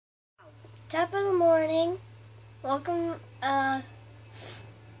Top of the morning. Welcome to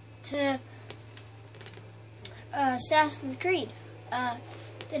Assassin's Creed.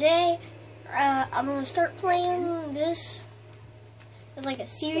 Today I'm gonna start playing this. It's like a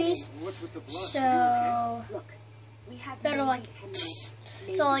series. So better like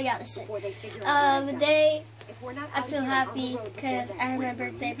that's all I gotta say. Today I feel happy because I had my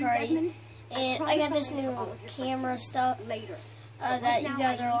birthday party and I got this new camera stuff that you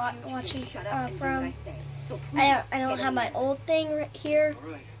guys are watching from. I don't have my old thing right here.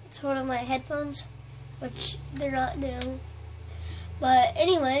 It's one of my headphones, which they're not new. But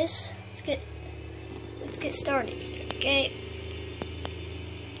anyways, let's get started. Okay.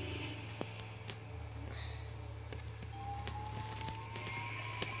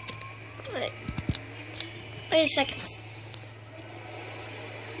 Wait a second.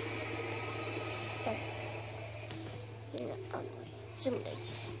 Zoom in.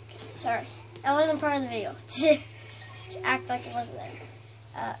 Sorry, that wasn't part of the video. Just act like it wasn't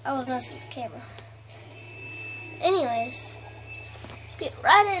there. I was messing with the camera. Anyways, let's get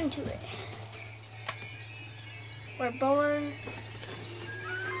right into it. We're born.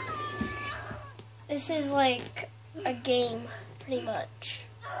 This is like a game, pretty much.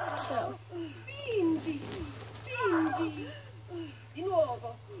 So.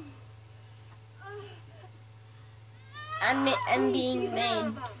 I'm being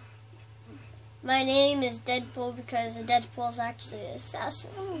made. My name is Deadpool because Deadpool is actually an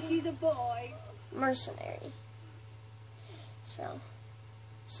assassin. Mercenary. So,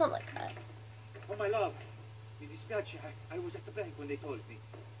 something like that. Oh, my love. Mi dispiace. I was at the bank when they told me.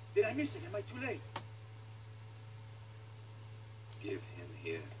 Did I miss it? Am I too late? Give him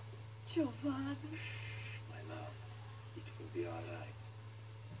here. Giovanni. Shh, my love. It will be all right.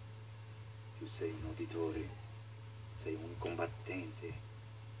 Tu sei un uditore. Sei un combattente.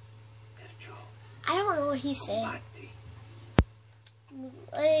 Perciò. I don't know what he's saying. Combatti. Move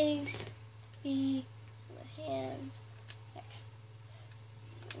legs, feet, my hands. X.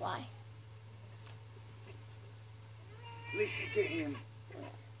 Y. Listen to him.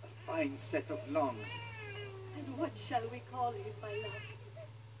 A fine set of lungs. And what shall we call him, my love?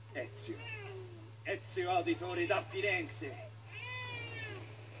 Ezio. Ezio Auditore da Firenze.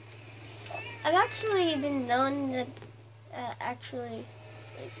 I've actually been known to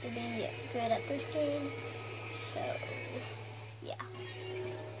to be good at this game, so yeah.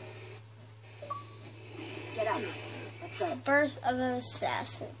 Get up. Let's go. Birth of an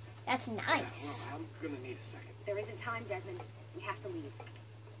Assassin. That's nice. Well, I'm gonna need a second. There isn't time, Desmond. We have to leave.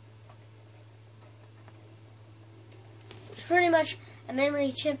 It's pretty much a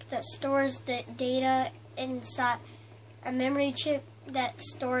memory chip that stores the data inside. A memory chip that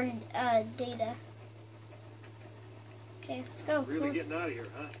stored data. Okay, let's go. Really getting out of here,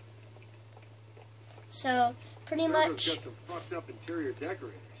 huh? So, pretty much. Got some fucked up interior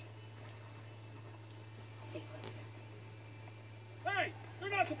decorators. Stay close. Hey,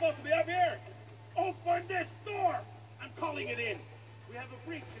 you're not supposed to be up here. Open this door. I'm calling it in. We have a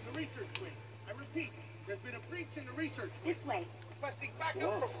breach in the research wing. I repeat, there's been a breach in the research wing. This way. Requesting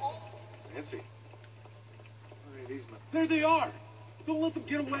backup from all. Nancy. There they are. Don't let them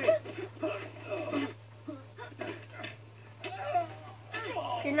get away.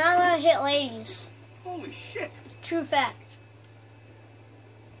 You're not allowed to hit ladies. Holy shit. It's a true fact.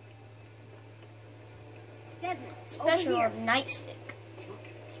 Desmond, Especially over on here. nightstick. Look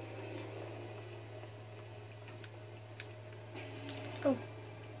at this place. Let's go.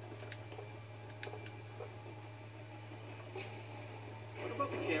 What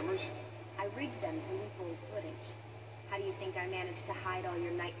about the cameras? I rigged them to loophole footage. How do you think I managed to hide all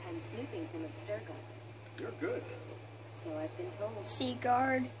your nighttime snooping from Abstergo? You're good. So I've been told. Sea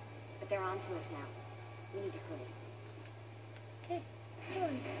guard. But they're on to us now. We need to hurry. Okay, let's go.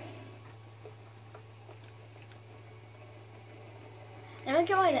 I don't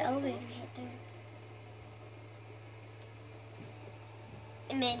get why the elevator's right there.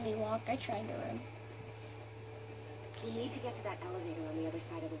 It made me walk. I tried to run. We need to get to that elevator on the other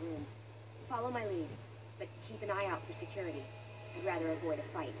side of the room. Follow my lead, but keep an eye out for security. I'd rather avoid a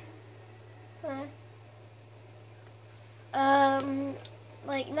fight. Huh?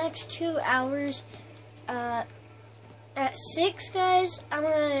 Like next 2 hours, at 6, guys, I'm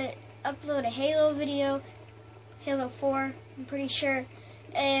gonna upload a Halo video, Halo 4, I'm pretty sure,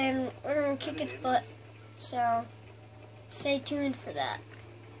 and we're gonna kick its butt, so stay tuned for that.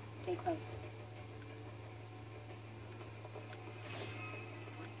 Stay close.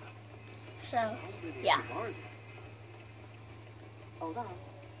 So, yeah. Hold on.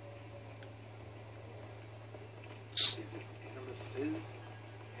 Is it nemesis?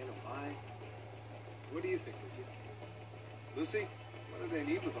 Am I? think, Lucy? Lucy, what do they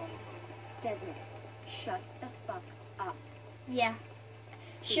need with all of them? Desmond, shut the fuck up. Yeah.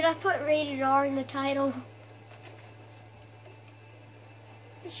 Should I put rated R in the title?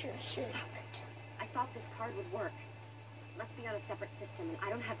 Sure, I should. I thought this card would work. Must be on a separate system, and I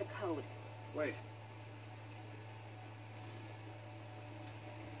don't have the code. Wait.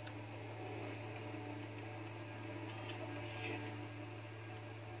 Shit.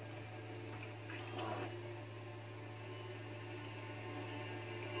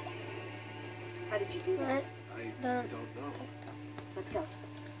 How did you do that? What? I The- don't know. Let's go.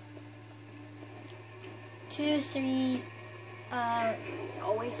 2, 3, It's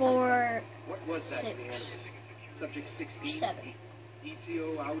always 4, What was that in the 6, animus? Subject 16? 7.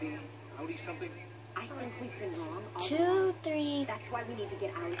 Ezio, Audi something? I think we've been wrong. all 2, along. 3, That's why we need to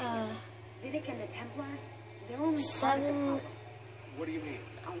get out of here. Vidic and the Templars, they're only part of the 7. problem. What do you mean?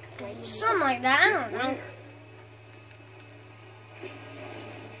 I'll explain. when we Something get like that. I don't know. Where?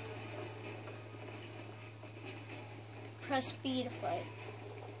 Press B to fight.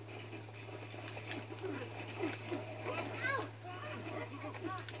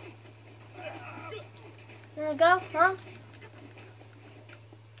 Wanna go, huh?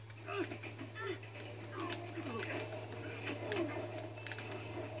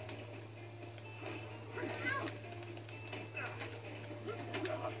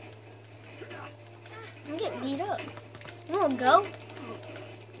 I'm getting beat up. You wanna go?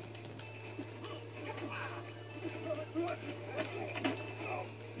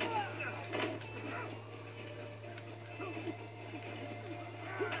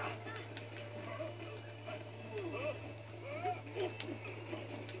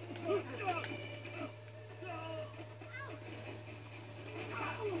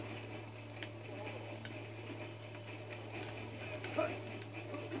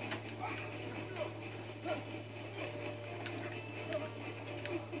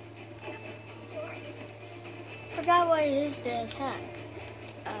 Forgot what it is to attack.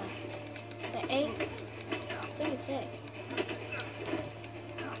 Is it A? I think it's A.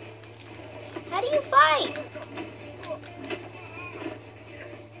 How do you fight?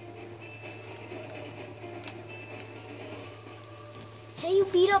 How do you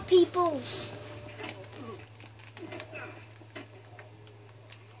beat up people?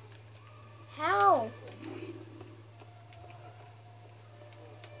 How?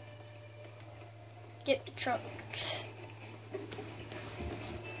 Get the trunk.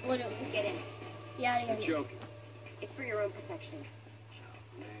 Literally. Get in. Yeah, You're joking. It's for your own protection.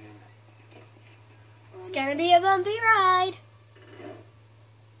 Oh, man. It's gonna be a bumpy ride.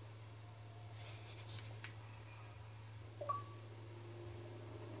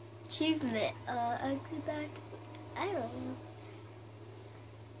 Achievement. Ugly back. I don't know.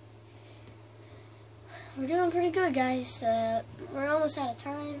 We're doing pretty good, guys. We're almost out of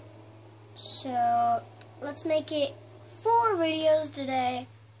time. So, let's make it 4 videos today.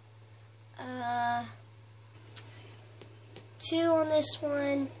 2 on this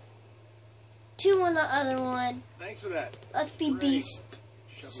one. 2 on the other one. Thanks for that. Let's be Great. beast.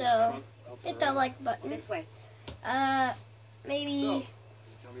 Shove So, me in the trunk. I'll turn hit that around. like button. This way. Maybe So,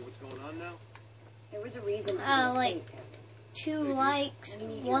 tell me what's going on now? There was a reason for this like escape, Desmond. 2 likes, We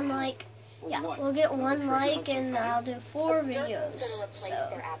need your 1 help. like. Or Yeah, what? we'll get Another 1 treasure like hunt for and time? I'll do 4 Abstergo's gonna videos. replace So,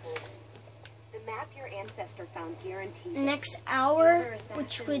 their Apple. The map your ancestor found guarantees it. next hour,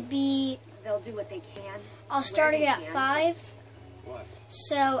 which would be, They'll do what they can. I'll start it where at they can. 5. What?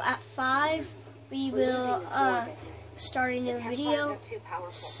 So at 5, we We're losing will this war, Desmond. start a new The Templars video. are too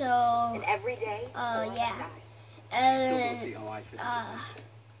powerful. So, And every day, we're gonna yeah. die. Still don't and see how I fit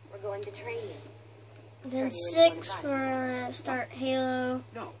We're going to train you. then Turn you into 6, one of we're us. gonna start Halo.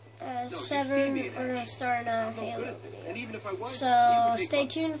 No. you've seen 7, me in we're gonna action. start another I'm no good Halo at this. video. And even if I was, it So would take stay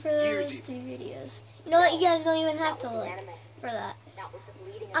months. tuned for Years those even. 2 videos. You know what? You guys don't even have to Not with look the Animus. for that. Not with the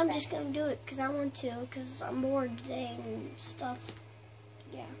bleeding I'm effect. just gonna do it because I want to, because I'm bored today and stuff.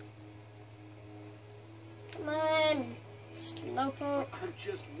 Yeah. Come on, Slowpoke. I'm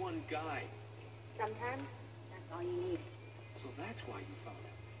just one guy. Sometimes, that's all you need. So that's why you found him.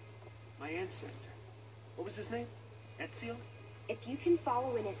 My ancestor. What was his name? Ezio? If you can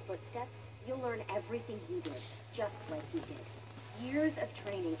follow in his footsteps, you'll learn everything he did, just like he did. Years of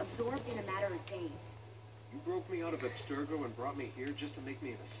training, absorbed in a matter of days. You broke me out of Abstergo and brought me here just to make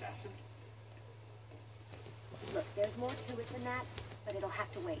me an assassin? Look, there's more to it than that, but it'll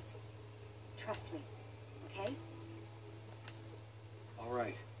have to wait. Trust me, okay? All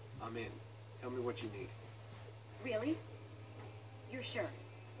right, I'm in. Tell me what you need. Really? You're sure?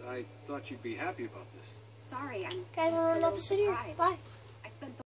 I thought you'd be happy about this. Sorry, I'm Guys, just I a love little the video. surprised. Bye.